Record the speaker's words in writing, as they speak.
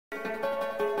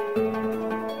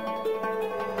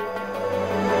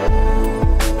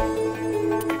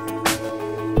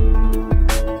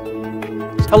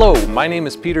Hello, my name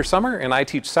is Peter Sommer and I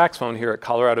teach saxophone here at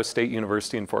Colorado State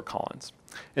University in Fort Collins.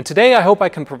 And today I hope I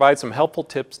can provide some helpful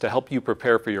tips to help you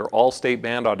prepare for your all-state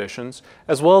band auditions,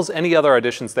 as well as any other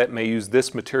auditions that may use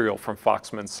this material from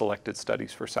Foxman's Selected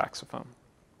Studies for Saxophone.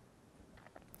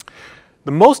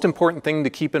 The most important thing to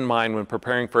keep in mind when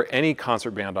preparing for any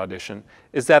concert band audition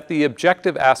is that the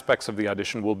objective aspects of the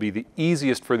audition will be the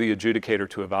easiest for the adjudicator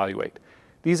to evaluate.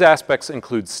 These aspects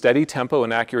include steady tempo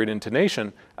and accurate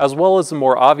intonation, as well as the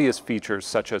more obvious features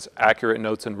such as accurate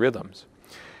notes and rhythms.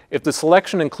 If the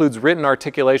selection includes written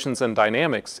articulations and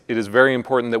dynamics, it is very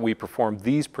important that we perform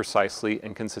these precisely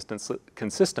and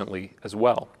consistently as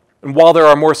well. And while there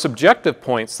are more subjective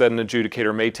points that an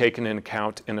adjudicator may take into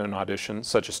account in an audition,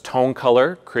 such as tone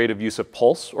color, creative use of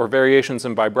pulse, or variations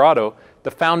in vibrato, the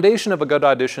foundation of a good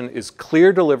audition is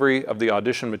clear delivery of the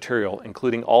audition material,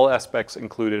 including all aspects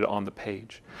included on the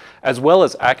page, as well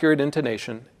as accurate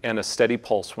intonation and a steady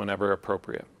pulse whenever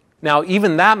appropriate. Now,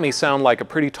 even that may sound like a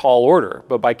pretty tall order,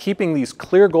 but by keeping these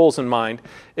clear goals in mind,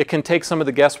 it can take some of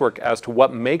the guesswork as to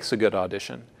what makes a good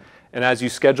audition. And as you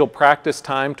schedule practice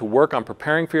time to work on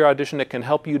preparing for your audition, it can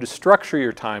help you to structure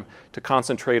your time to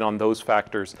concentrate on those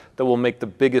factors that will make the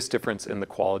biggest difference in the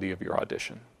quality of your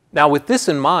audition. Now, with this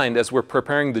in mind, as we're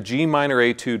preparing the G minor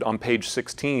etude on page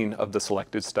 16 of the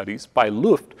Selected Studies by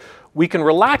Luft, we can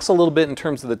relax a little bit in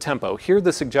terms of the tempo. Here,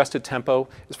 the suggested tempo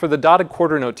is for the dotted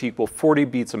quarter note to equal 40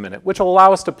 beats a minute, which will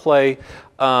allow us to play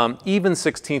even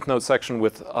 16th note section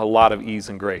with a lot of ease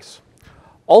and grace.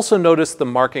 Also notice the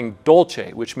marking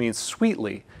dolce, which means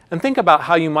sweetly, and think about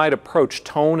how you might approach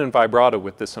tone and vibrato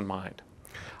with this in mind.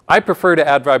 I prefer to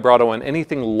add vibrato on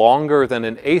anything longer than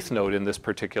an eighth note in this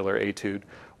particular etude,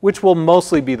 which will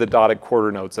mostly be the dotted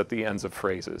quarter notes at the ends of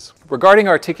phrases. Regarding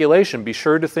articulation, be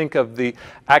sure to think of the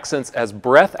accents as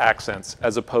breath accents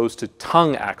as opposed to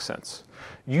tongue accents.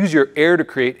 Use your air to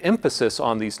create emphasis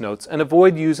on these notes and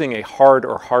avoid using a hard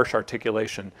or harsh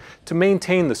articulation to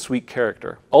maintain the sweet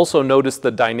character. Also notice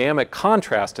the dynamic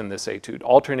contrast in this etude,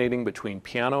 alternating between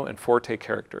piano and forte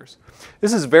characters.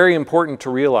 This is very important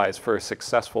to realize for a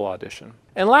successful audition.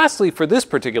 And lastly, for this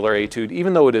particular etude,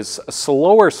 even though it is a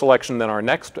slower selection than our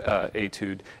next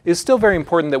etude, it is still very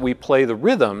important that we play the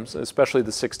rhythms, especially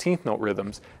the 16th note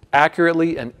rhythms,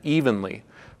 accurately and evenly.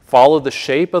 Follow the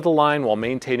shape of the line while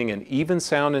maintaining an even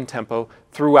sound and tempo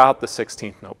throughout the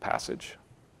 16th note passage.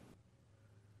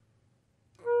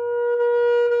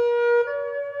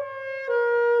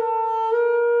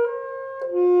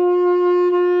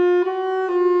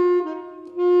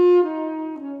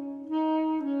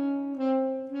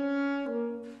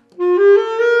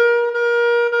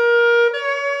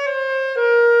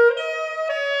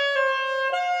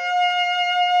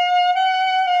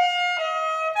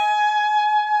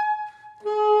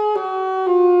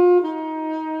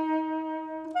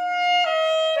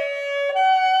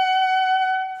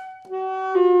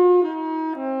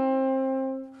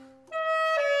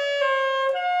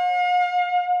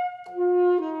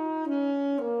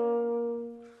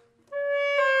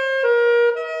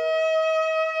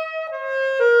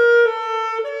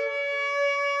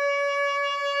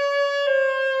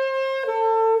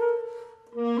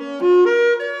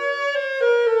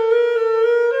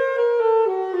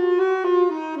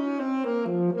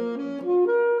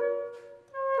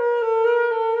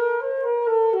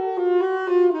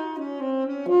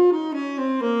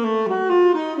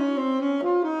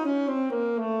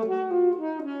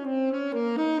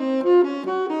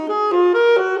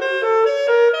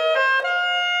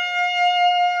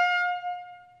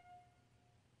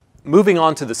 Moving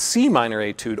on to the C minor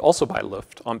etude, also by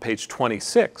Luft, on page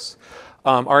 26.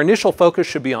 Our initial focus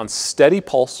should be on steady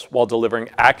pulse while delivering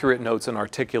accurate notes and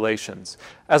articulations,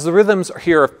 as the rhythms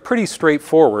here are pretty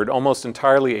straightforward, almost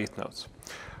entirely eighth notes.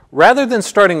 Rather than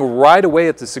starting right away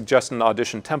at the suggested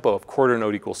audition tempo of quarter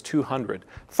note equals 200,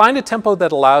 find a tempo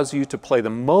that allows you to play the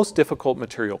most difficult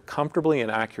material comfortably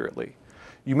and accurately.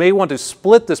 You may want to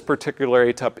split this particular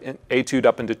etude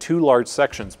up into two large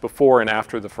sections before and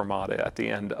after the fermata at the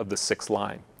end of the sixth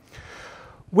line.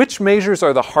 Which measures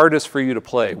are the hardest for you to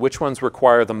play? Which ones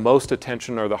require the most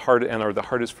attention or are the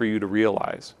hardest for you to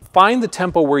realize? Find the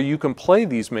tempo where you can play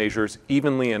these measures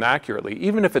evenly and accurately,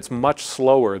 even if it's much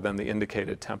slower than the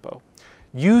indicated tempo.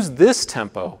 Use this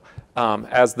tempo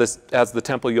as the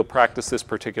tempo you'll practice this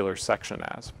particular section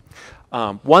as.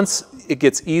 Once it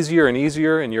gets easier and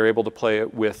easier and you're able to play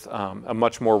it with a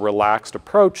much more relaxed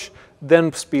approach,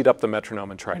 then speed up the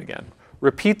metronome and try it again.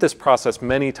 Repeat this process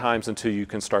many times until you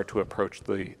can start to approach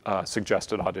the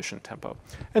suggested audition tempo.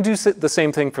 And do the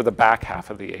same thing for the back half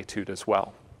of the etude as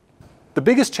well. The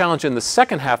biggest challenge in the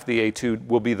second half of the etude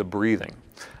will be the breathing.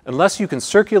 Unless you can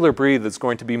circular breathe, it's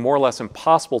going to be more or less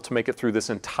impossible to make it through this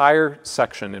entire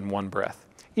section in one breath,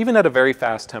 even at a very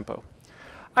fast tempo.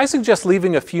 I suggest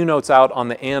leaving a few notes out on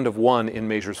the and of one in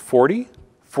measures 40,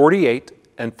 48,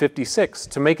 and 56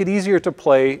 to make it easier to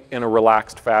play in a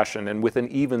relaxed fashion and with an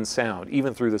even sound,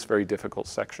 even through this very difficult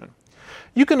section.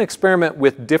 You can experiment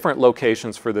with different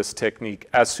locations for this technique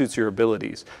as suits your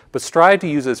abilities, but strive to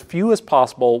use as few as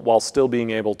possible while still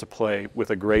being able to play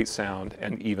with a great sound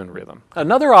and even rhythm.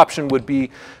 Another option would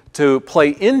be to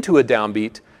play into a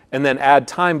downbeat and then add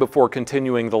time before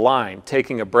continuing the line,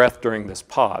 taking a breath during this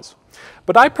pause.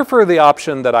 But I prefer the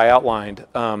option that I outlined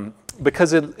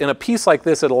because in a piece like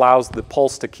this, it allows the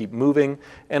pulse to keep moving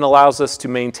and allows us to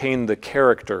maintain the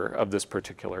character of this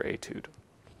particular etude.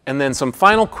 And then some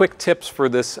final quick tips for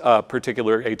this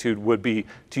particular etude would be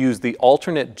to use the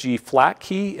alternate G flat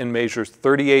key in measures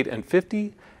 38 and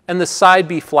 50, and the side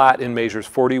B flat in measures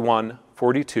 41,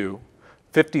 42,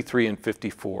 53, and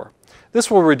 54. This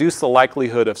will reduce the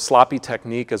likelihood of sloppy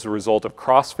technique as a result of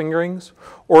cross fingerings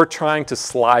or trying to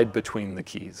slide between the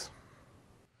keys.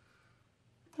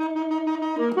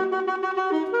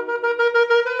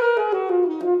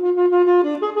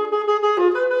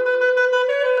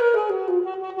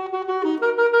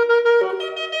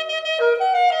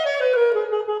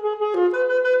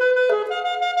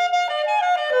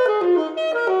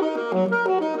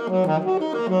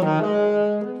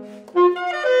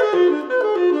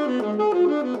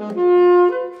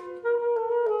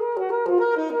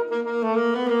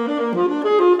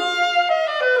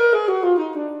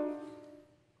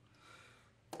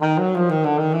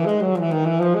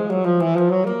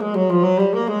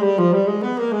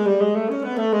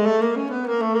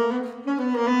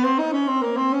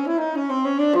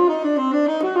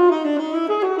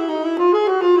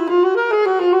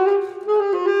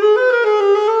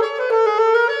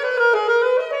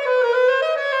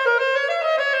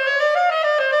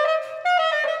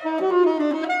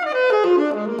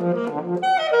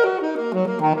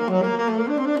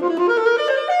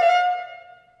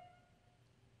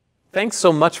 Thanks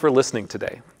so much for listening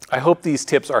today. I hope these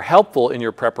tips are helpful in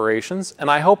your preparations,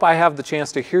 and I hope I have the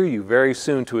chance to hear you very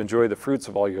soon to enjoy the fruits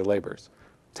of all your labors.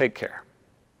 Take care.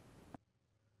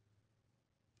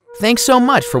 Thanks so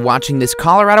much for watching this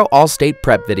Colorado All-State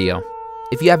Prep video.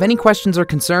 If you have any questions or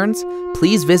concerns,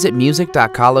 please visit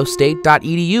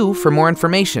music.colostate.edu for more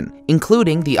information,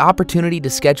 including the opportunity to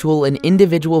schedule an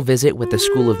individual visit with the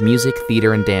School of Music,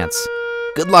 Theater, and Dance.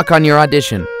 Good luck on your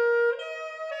audition!